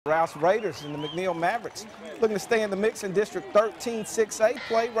Rouse Raiders and the McNeil Mavericks looking to stay in the mix in District 13 6A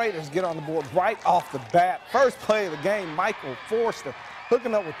play. Raiders get on the board right off the bat. First play of the game, Michael Forster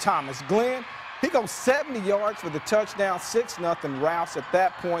hooking up with Thomas Glenn. He goes 70 yards for the touchdown, 6-0 Rouse at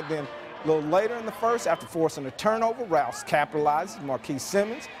that point. Then a little later in the first, after forcing a turnover, Rouse capitalizes. Marquis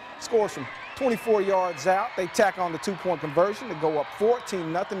Simmons scores from 24 yards out. They tack on the two-point conversion to go up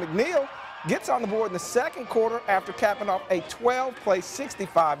 14-0. McNeil gets on the board in the second quarter after capping off a 12-play,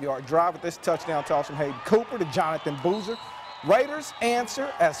 65-yard drive with this touchdown toss from Hayden Cooper to Jonathan Boozer. Raiders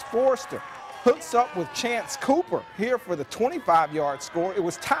answer as Forster hooks up with Chance Cooper here for the 25-yard score. It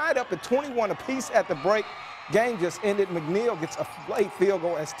was tied up at 21 apiece at the break. Game just ended. McNeil gets a late field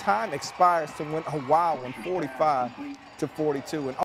goal as time expires to win a wild one, 45-42.